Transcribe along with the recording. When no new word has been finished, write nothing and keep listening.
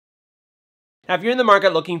Now, if you're in the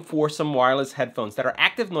market looking for some wireless headphones that are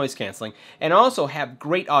active noise canceling and also have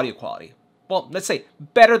great audio quality, well, let's say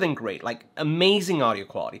better than great, like amazing audio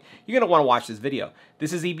quality, you're going to want to watch this video.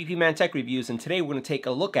 This is EBPMAN Tech Reviews, and today we're going to take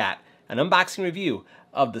a look at an unboxing review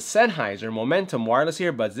of the Sennheiser Momentum wireless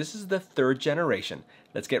earbuds. This is the 3rd generation.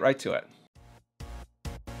 Let's get right to it.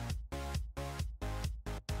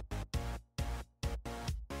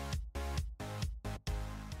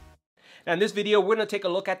 Now in this video, we're going to take a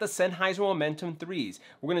look at the Sennheiser Momentum 3s.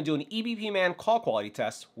 We're going to do an EBPMAN call quality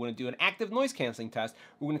test. We're going to do an active noise canceling test.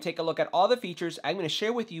 We're going to take a look at all the features. I'm going to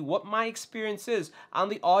share with you what my experience is on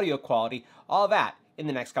the audio quality, all that in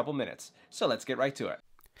the next couple minutes. So let's get right to it.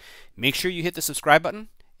 Make sure you hit the subscribe button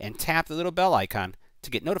and tap the little bell icon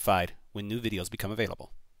to get notified when new videos become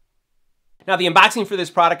available. Now the unboxing for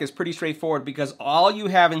this product is pretty straightforward because all you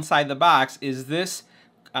have inside the box is this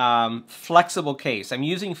flexible case. I'm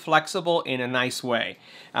using flexible in a nice way.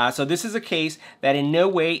 So this is a case that in no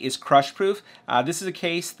way is crush proof. This is a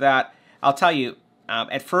case that I'll tell you,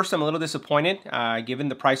 at first I'm a little disappointed given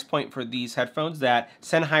the price point for these headphones that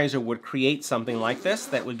Sennheiser would create something like this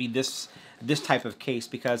that would be this type of case,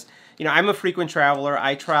 because you know I'm a frequent traveler.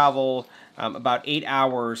 I travel about 8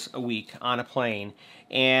 hours a week on a plane,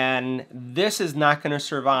 and this is not going to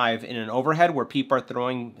survive in an overhead where people are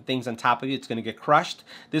throwing things on top of you. It's going to get crushed.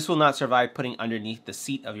 This will not survive putting underneath the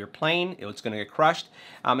seat of your plane. It's going to get crushed.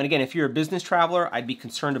 And again, if you're a business traveler, I'd be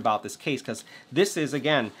concerned about this case because this is,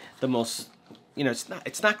 again, the most, you know,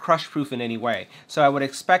 it's not crush proof in any way. So I would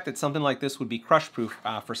expect that something like this would be crush proof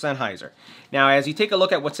for Sennheiser. Now as you take a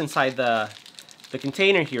look at what's inside the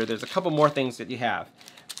container here, there's a couple more things that you have.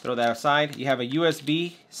 Throw that aside. You have a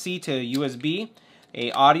USB-C to USB,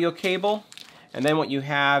 a audio cable, and then what you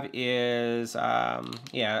have is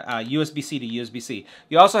USB-C to USB-C.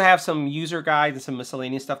 You also have some user guides and some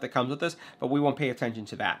miscellaneous stuff that comes with this, but we won't pay attention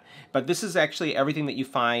to that. But this is actually everything that you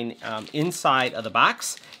find inside of the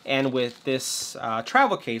box and with this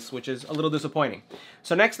travel case, which is a little disappointing.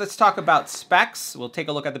 So next, let's talk about specs. We'll take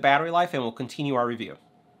a look at the battery life and we'll continue our review.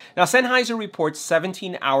 Now Sennheiser reports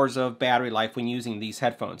 17 hours of battery life when using these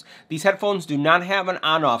headphones. These headphones do not have an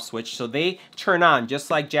on-off switch, so they turn on just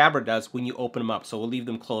like Jabra does when you open them up, so we'll leave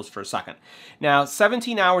them closed for a second. Now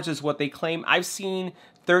 17 hours is what they claim. I've seen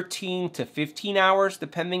 13 to 15 hours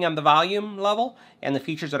depending on the volume level and the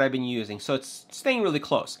features that I've been using, so it's staying really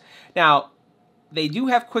close. Now they do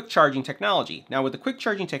have quick charging technology. Now with the quick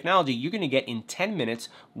charging technology, you're going to get in 10 minutes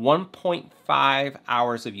 1.5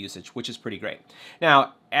 hours of usage, which is pretty great.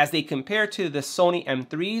 Now as they compare to the Sony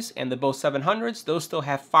M3s and the Bose 700s, those still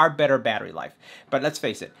have far better battery life. But let's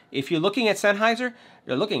face it, if you're looking at Sennheiser,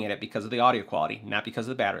 you're looking at it because of the audio quality, not because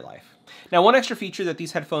of the battery life. Now one extra feature that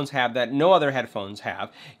these headphones have that no other headphones have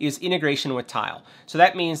is integration with Tile. So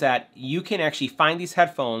that means that you can actually find these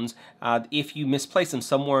headphones if you misplace them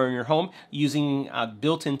somewhere in your home using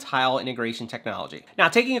built-in Tile integration technology. Now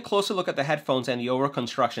taking a closer look at the headphones and the overall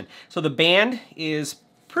construction. So the band is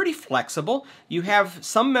pretty flexible. You have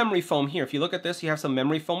some memory foam here. If you look at this, you have some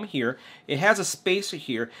memory foam here. It has a spacer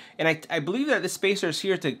here, and I believe that the spacer is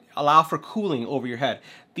here to allow for cooling over your head.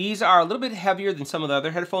 These are a little bit heavier than some of the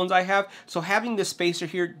other headphones I have, so having this spacer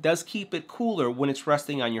here does keep it cooler when it's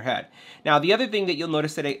resting on your head. Now the other thing that you'll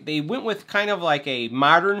notice that they went with kind of like a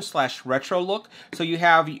modern / retro look. So you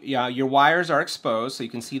have your wires are exposed, so you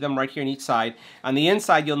can see them right here on each side. On the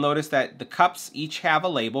inside, you'll notice that the cups each have a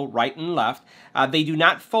label, right and left. They do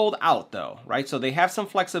not fold out though, right? So they have some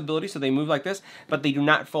flexibility, so they move like this, but they do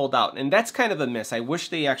not fold out. And that's kind of a miss. I wish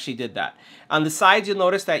they actually did that. On the sides, you'll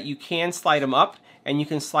notice that you can slide them up and you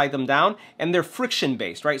can slide them down, and they're friction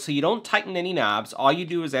based, right? So you don't tighten any knobs. All you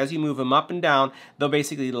do is as you move them up and down, they'll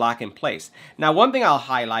basically lock in place. Now one thing I'll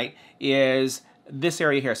highlight is this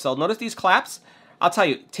area here. So notice these claps. I'll tell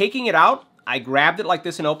you, taking it out, I grabbed it like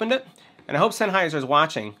this and opened it, and I hope Sennheiser is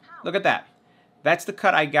watching. Look at that. That's the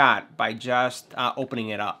cut I got by just opening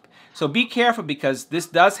it up. So be careful because this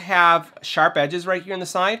does have sharp edges right here on the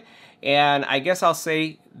side, and I guess I'll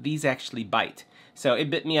say these actually bite. So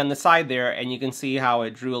it bit me on the side there, and you can see how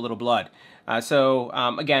it drew a little blood.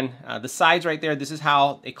 Again, the sides right there, this is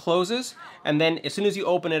how it closes, and then as soon as you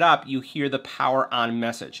open it up, you hear the power on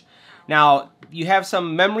message. Now, you have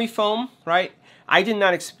some memory foam, right? I did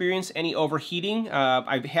not experience any overheating.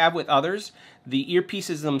 I have with others. The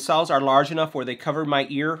earpieces themselves are large enough where they cover my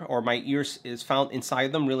ear, or my ear is found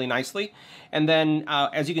inside them really nicely. And then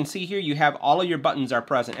as you can see here, you have all of your buttons are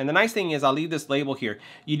present. And the nice thing is, I'll leave this label here.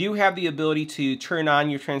 You do have the ability to turn on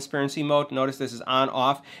your transparency mode. Notice this is on,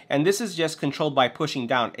 off, and this is just controlled by pushing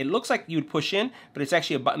down. It looks like you'd push in, but it's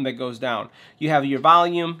actually a button that goes down. You have your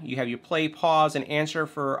volume, you have your play, pause, and answer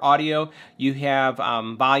for audio. You have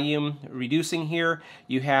volume reducing here.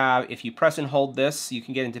 You have, if you press and hold this, you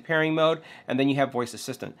can get into pairing mode, and then you have voice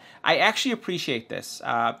assistant. I actually appreciate this.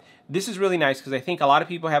 This is really nice because I think a lot of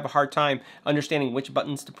people have a hard time understanding which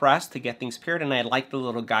buttons to press to get things paired, and I like the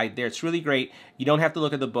little guide there. It's really great. You don't have to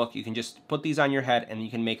look at the book. You can just put these on your head and you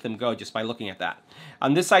can make them go just by looking at that.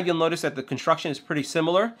 On this side, you'll notice that the construction is pretty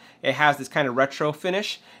similar. It has this kind of retro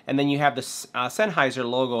finish, and then you have the Sennheiser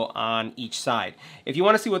logo on each side. If you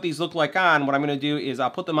want to see what these look like on, what I'm going to do is I'll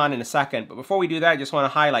put them on in a second. But before we do that, I just want to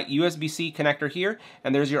highlight USB-C connector here,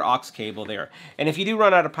 and there's your aux cable there. And if you do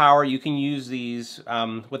run out of power, you can use these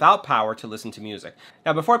without power to listen to music.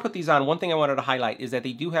 Now, before I put these on, one thing I wanted to highlight is that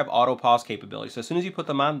they do have auto pause capability. So as soon as you put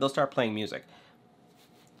them on, they'll start playing music.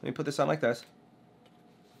 Let me put this on like this.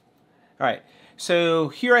 All right, so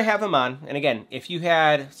here I have them on, and again, if you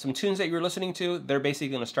had some tunes that you were listening to, they're basically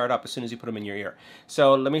going to start up as soon as you put them in your ear.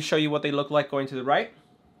 So let me show you what they look like going to the right,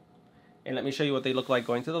 and let me show you what they look like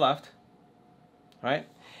going to the left. All right.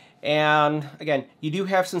 And again, you do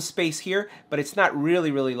have some space here, but it's not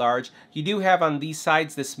really large. You do have on these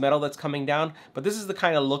sides this metal that's coming down, but this is the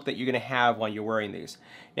kind of look that you're going to have when you're wearing these.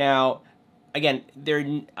 Now, again,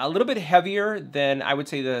 they're a little bit heavier than, I would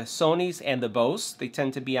say, the Sonys and the Bose. They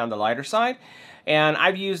tend to be on the lighter side. And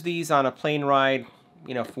I've used these on a plane ride,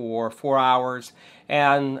 you know, for 4 hours,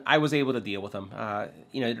 and I was able to deal with them.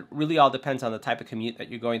 You know, it really all depends on the type of commute that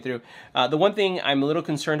you're going through. The one thing I'm a little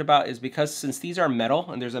concerned about is because since these are metal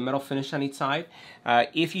and there's a metal finish on each side,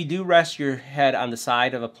 if you do rest your head on the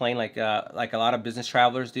side of a plane like a lot of business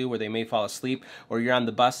travelers do, where they may fall asleep, or you're on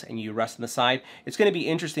the bus and you rest on the side, it's going to be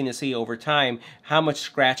interesting to see over time how much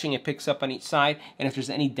scratching it picks up on each side and if there's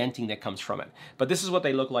any denting that comes from it. But this is what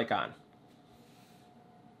they look like on.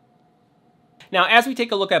 Now, as we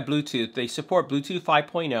take a look at Bluetooth, they support Bluetooth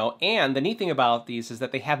 5.0, and the neat thing about these is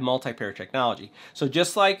that they have multi-pair technology. So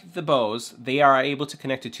just like the Bose, they are able to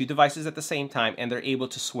connect to 2 devices at the same time, and they're able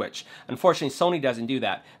to switch. Unfortunately, Sony doesn't do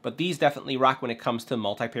that, but these definitely rock when it comes to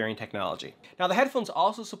multi-pairing technology. Now, the headphones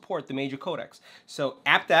also support the major codecs. So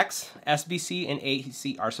aptX, SBC, and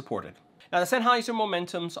ANC are supported. Now, the Sennheiser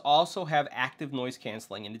Momentums also have active noise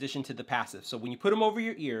canceling in addition to the passive. So when you put them over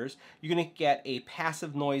your ears, you're going to get a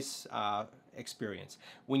passive noise experience.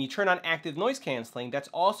 When you turn on active noise canceling, that's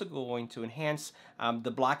also going to enhance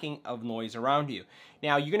the blocking of noise around you.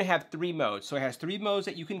 Now, you're going to have 3 modes. So it has 3 modes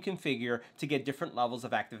that you can configure to get different levels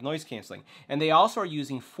of active noise canceling. And they also are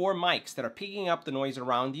using 4 mics that are picking up the noise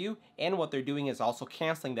around you, and what they're doing is also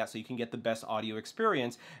canceling that so you can get the best audio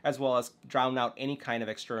experience, as well as drown out any kind of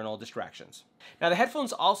external distractions. Now, the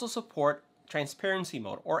headphones also support transparency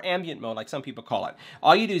mode, or ambient mode, like some people call it.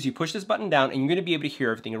 All you do is you push this button down and you're going to be able to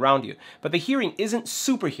hear everything around you. But the hearing isn't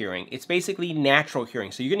super hearing, it's basically natural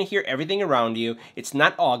hearing. So you're going to hear everything around you. It's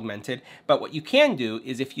not augmented, but what you can do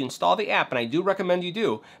is if you install the app, and I do recommend you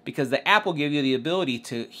do, because the app will give you the ability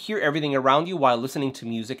to hear everything around you while listening to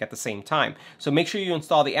music at the same time. So make sure you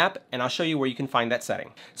install the app, and I'll show you where you can find that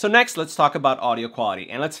setting. So next, let's talk about audio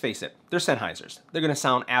quality, and let's face it, they're Sennheisers. They're going to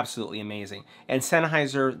sound absolutely amazing. And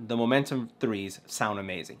Sennheiser, the Momentum 3s sound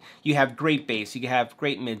amazing. You have great bass, you have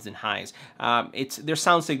great mids and highs. Their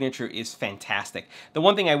sound signature is fantastic. The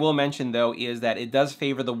one thing I will mention though is that it does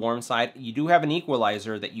favor the warm side. You do have an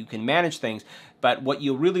equalizer that you can manage things, but what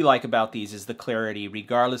you'll really like about these is the clarity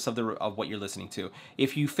regardless of what you're listening to.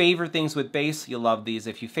 If you favor things with bass, you'll love these.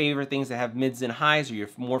 If you favor things that have mids and highs, or you're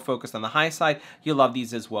more focused on the high side, you'll love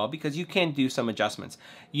these as well, because you can do some adjustments.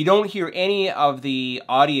 You don't hear any of the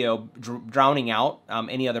audio drowning out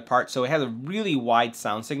any other part, so it has a really wide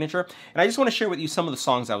sound signature. And I just want to share with you some of the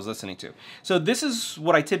songs I was listening to. So this is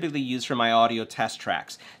what I typically use for my audio test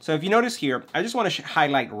tracks. So if you notice here, I just want to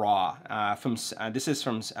highlight Raw. This is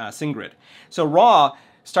from Singrid. So Raw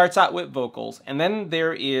starts out with vocals, and then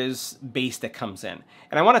there is bass that comes in.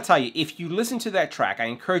 And I want to tell you, if you listen to that track, I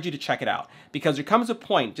encourage you to check it out, because there comes a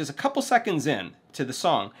point, just a couple seconds in to the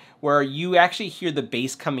song, where you actually hear the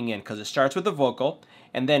bass coming in, because it starts with the vocal,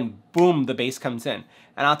 and then boom, the bass comes in.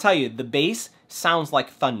 And I'll tell you, the bass sounds like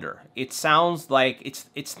thunder. It sounds like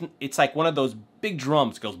it's like one of those big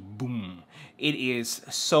drums goes boom. It is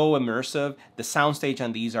so immersive. The soundstage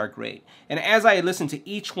on these are great. And as I listen to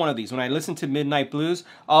each one of these, when I listen to Midnight Blues,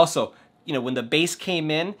 also you know, when the bass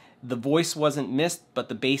came in, the voice wasn't missed, but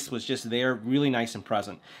the bass was just there, really nice and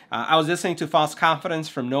present. I was listening to False Confidence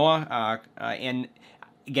from Noah, and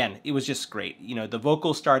again, it was just great. You know, the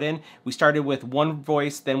vocals start in. We started with one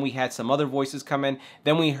voice, then we had some other voices come in,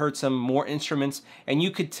 then we heard some more instruments, and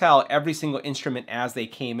you could tell every single instrument as they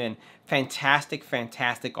came in. Fantastic,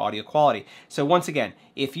 fantastic audio quality. So once again,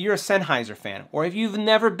 if you're a Sennheiser fan, or if you've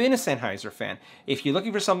never been a Sennheiser fan, if you're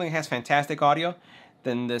looking for something that has fantastic audio,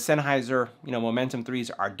 then the Sennheiser, you know, Momentum 3s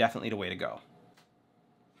are definitely the way to go.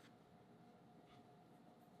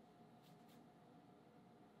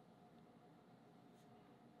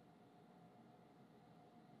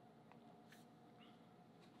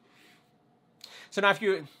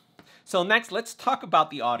 So next, let's talk about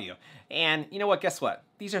the audio. And you know what? Guess what?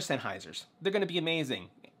 These are Sennheisers. They're going to be amazing.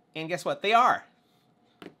 And guess what? They are.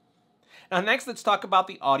 Now next, let's talk about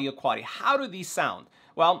the audio quality. How do these sound?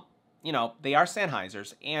 Well, you know, they are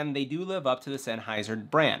Sennheisers, and they do live up to the Sennheiser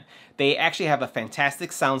brand. They actually have a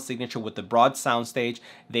fantastic sound signature with the broad soundstage.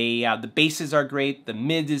 The basses are great, the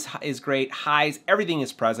mid is great, highs, everything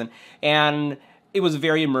is present, and it was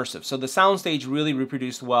very immersive. So the soundstage really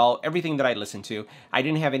reproduced well everything that I listened to. I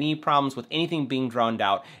didn't have any problems with anything being drowned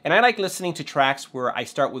out. And I like listening to tracks where I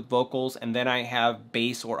start with vocals and then I have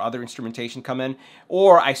bass or other instrumentation come in.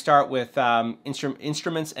 Or I start with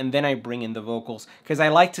instruments and then I bring in the vocals, because I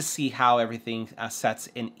like to see how everything sets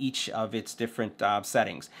in each of its different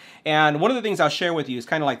settings. And one of the things I'll share with you is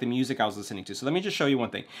kind of like the music I was listening to. So let me just show you one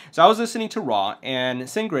thing. So I was listening to Raw, and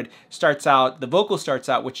Sigrid starts out, the vocal starts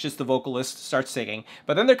out, which just the vocalist starts singing,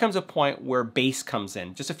 but then there comes a point where bass comes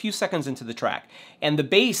in, just a few seconds into the track, and the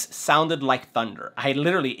bass sounded like thunder.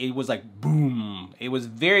 It was like boom. It was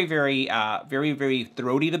very, very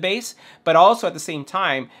throaty, the bass, but also at the same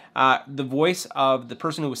time, the voice of the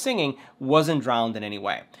person who was singing wasn't drowned in any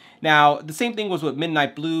way. Now, the same thing was with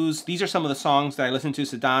Midnight Blues. These are some of the songs that I listened to: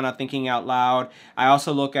 Sedona, Thinking Out Loud. I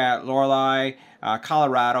also look at Lorelei,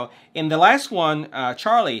 Colorado. In the last one,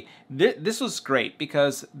 Charlie, this was great,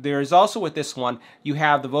 because there's also with this one, you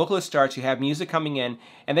have the vocalist starts, you have music coming in,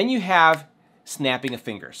 and then you have snapping of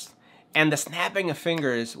fingers. And the snapping of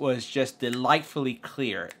fingers was just delightfully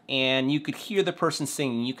clear, and you could hear the person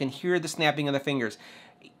singing, you can hear the snapping of the fingers.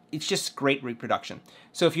 It's just great reproduction.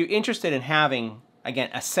 So if you're interested in having, again,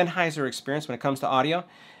 a Sennheiser experience when it comes to audio,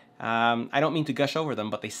 I don't mean to gush over them,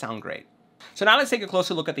 but they sound great. So now let's take a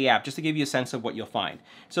closer look at the app, just to give you a sense of what you'll find.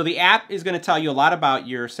 So the app is going to tell you a lot about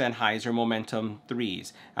your Sennheiser Momentum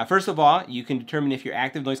 3s. First of all, you can determine if your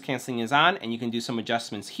active noise canceling is on, and you can do some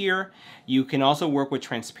adjustments here. You can also work with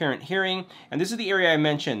transparent hearing, and this is the area I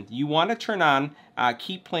mentioned. You want to turn on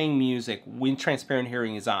keep playing music when transparent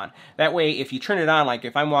hearing is on. That way, if you turn it on, like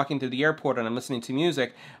if I'm walking through the airport and I'm listening to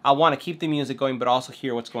music, I want to keep the music going but also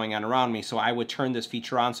hear what's going on around me, so I would turn this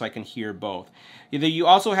feature on so I can hear both. You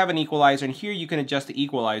also have an equalizer, and here you can adjust the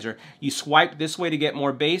equalizer. You swipe this way to get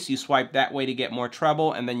more bass, you swipe that way to get more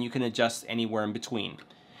treble, and then you can adjust anywhere in between.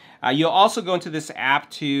 You'll also go into this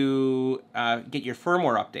app to get your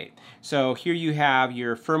firmware update. So here you have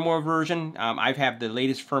your firmware version. I have the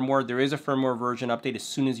latest firmware. There is a firmware version update as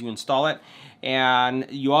soon as you install it. And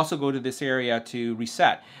you also go to this area to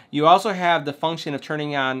reset. You also have the function of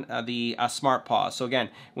turning on the smart pause. So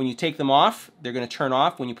again, when you take them off, they're going to turn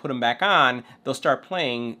off. When you put them back on, they'll start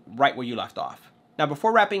playing right where you left off. Now,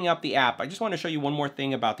 before wrapping up the app, I just want to show you one more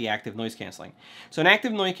thing about the active noise canceling. So in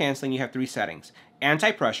active noise canceling, you have 3 settings.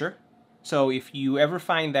 Anti-pressure. So if you ever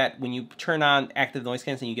find that when you turn on active noise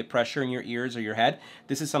canceling, you get pressure in your ears or your head,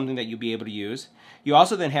 this is something that you'll be able to use. You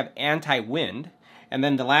also then have anti-wind. And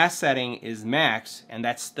then the last setting is max, and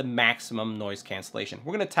that's the maximum noise cancellation.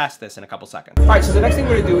 We're going to test this in a couple seconds. All right, so the next thing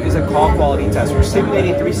we're going to do is a call quality test. We're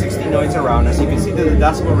simulating 360 noise around us. You can see that the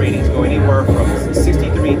decibel ratings go anywhere from 63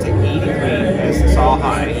 to 83 as it's all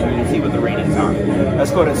high, and you can see what the ratings are.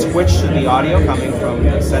 Let's go ahead and switch to the audio coming from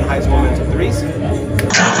the Sennheiser Momentum 3s.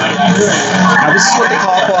 Now this is what the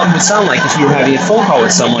call quality would sound like if you were having a phone call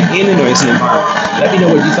with someone in a noisy environment. Let me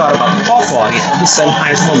know what you thought about the call quality of the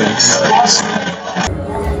Sennheiser Momentum 3s.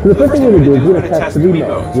 So the first thing we're going to do is we're going to test 3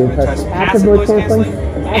 modes. We're going to test active noise cancelling,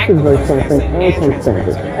 active noise cancelling, and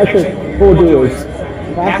transparency. Actually, what we'll do is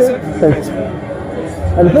passive, transparency.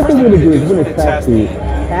 And the first thing we're going to do is we're going to test the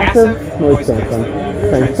passive noise cancelling,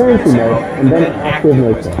 transparency mode, and then active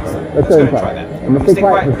noise cancelling. Let's go ahead and try that. I'm going to stay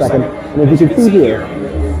quiet for a second, and as you can see here,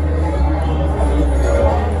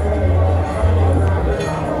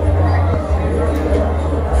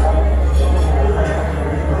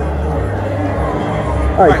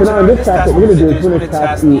 alright, so now in this test, what we're going to do is we're going to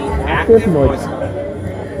test the active noise.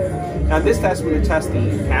 Now in this test, we're going to test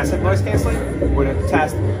the passive noise canceling, we're going to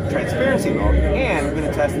test transparency mode, and we're going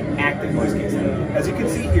to test active noise canceling. As you can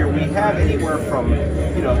see here, we have anywhere from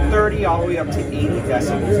 30 all the way up to 80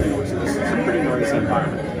 decibels here, so this is a pretty noisy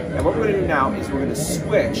environment. And what we're going to do now is we're going to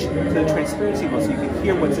switch to the transparency mode so you can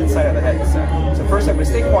hear what's inside of the headset. So first I'm going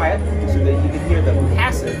to stay quiet so that you can hear the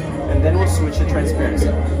passive, and then we'll switch to transparency.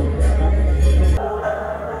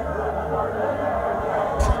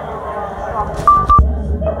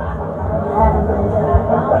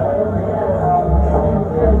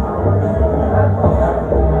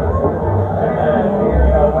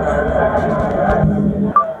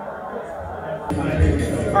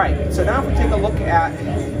 Alright, so now if we take a look at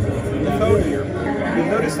the phone here, you'll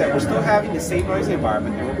notice that we're still having the same noisy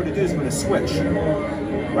environment, and what we're going to do is we're going to switch.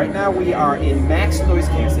 Right now we are in max noise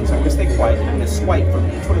canceling, so I'm going to stay quiet. I'm going to swipe from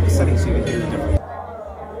each one of the settings so you can hear the difference.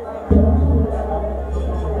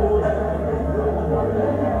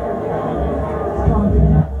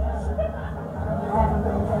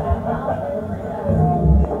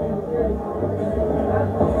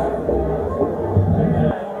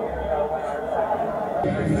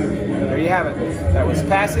 There you have it. That was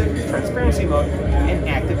passive, transparency mode, and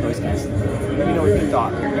active noise canceling. Let me know what you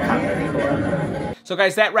thought in the comment area below. So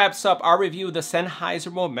guys, that wraps up our review of the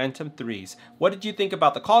Sennheiser Momentum 3s. What did you think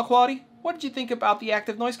about the call quality? What did you think about the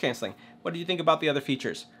active noise canceling? What did you think about the other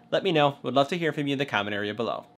features? Let me know. Would love to hear from you in the comment area below.